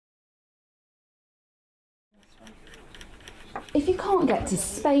If you can't get to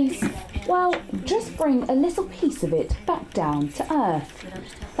space, well, just bring a little piece of it back down to Earth.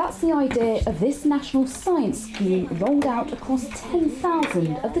 That's the idea of this national science scheme rolled out across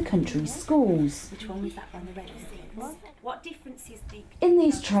 10,000 of the country's schools. Which one was that one, the red one? What difference is the... In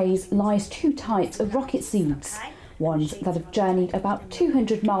these trays lies 2 types of rocket seeds. Ones that have journeyed about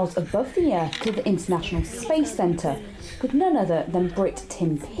 200 miles above the Earth to the International Space Centre with none other than Brit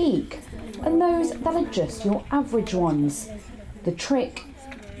Tim Peake, and those that are just your average ones. The trick,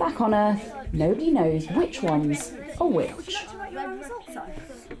 back on Earth, nobody knows which ones are which.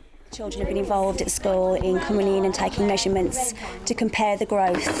 Children have been involved at school in coming in and taking measurements to compare the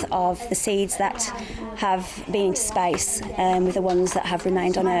growth of the seeds that have been into space with the ones that have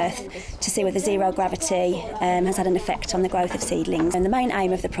remained on Earth to see whether zero gravity has had an effect on the growth of seedlings. And the main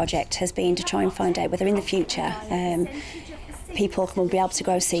aim of the project has been to try and find out whether in the future people will be able to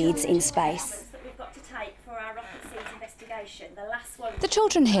grow seeds in space. The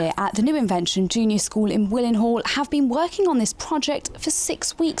children here at the new Invention Junior School in Willenhall have been working on this project for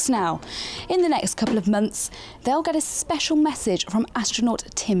 6 weeks now. In the next couple of months, they'll get a special message from astronaut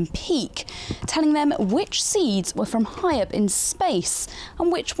Tim Peake, telling them which seeds were from high up in space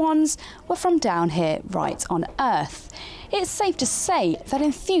and which ones were from down here right on Earth. It's safe to say that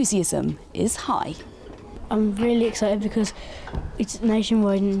enthusiasm is high. I'm really excited because it's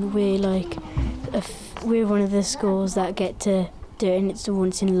nationwide and we're one of the schools that get to do it, and it's a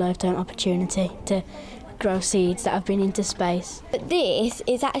once-in-a-lifetime opportunity to grow seeds that have been into space. But this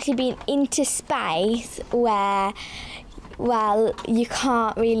is actually being into space where, well, you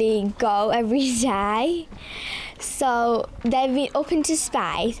can't really go every day. So they've been up into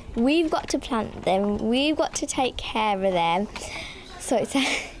space, we've got to plant them, we've got to take care of them. So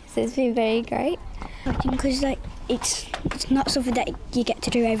it's been very great. I think because it's not something that you get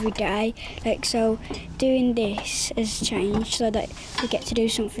to do every day. So doing this has changed so that we get to do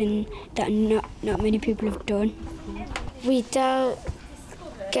something that not many people have done. We don't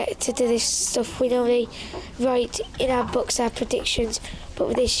get to do this stuff. We normally write in our books our predictions, but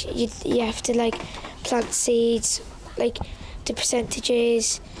with this you have to plant seeds, the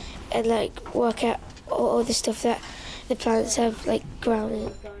percentages, and work out all the stuff that the plants have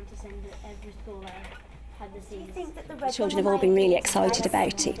grown. Children have all been really excited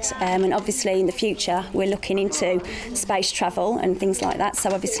about it, and obviously in the future we're looking into space travel and things like that,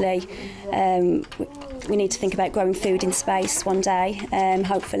 so obviously we need to think about growing food in space one day,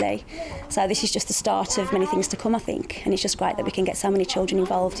 hopefully. So this is just the start of many things to come, I think, and it's just great that we can get so many children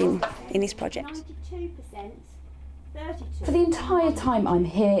involved in this project. For the entire time I'm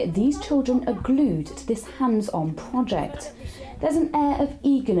here, these children are glued to this hands-on project. There's an air of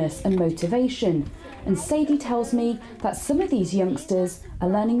eagerness and motivation, and Sadie tells me that some of these youngsters are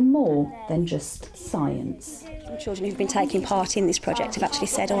learning more than just science. Some children who've been taking part in this project have actually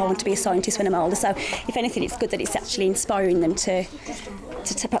said, I want to be a scientist when I'm older, so if anything it's good that it's actually inspiring them to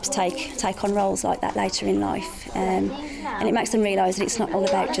perhaps take on roles like that later in life, and it makes them realise that it's not all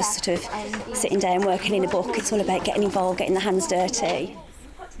about just sort of sitting down working in a book, it's all about getting involved, getting their hands dirty.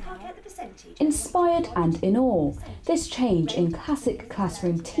 Inspired and in awe, this change in classic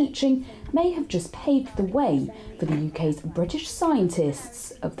classroom teaching may have just paved the way for the UK's British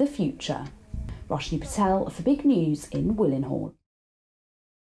scientists of the future. Roshni Patel for Big News in Willenhall.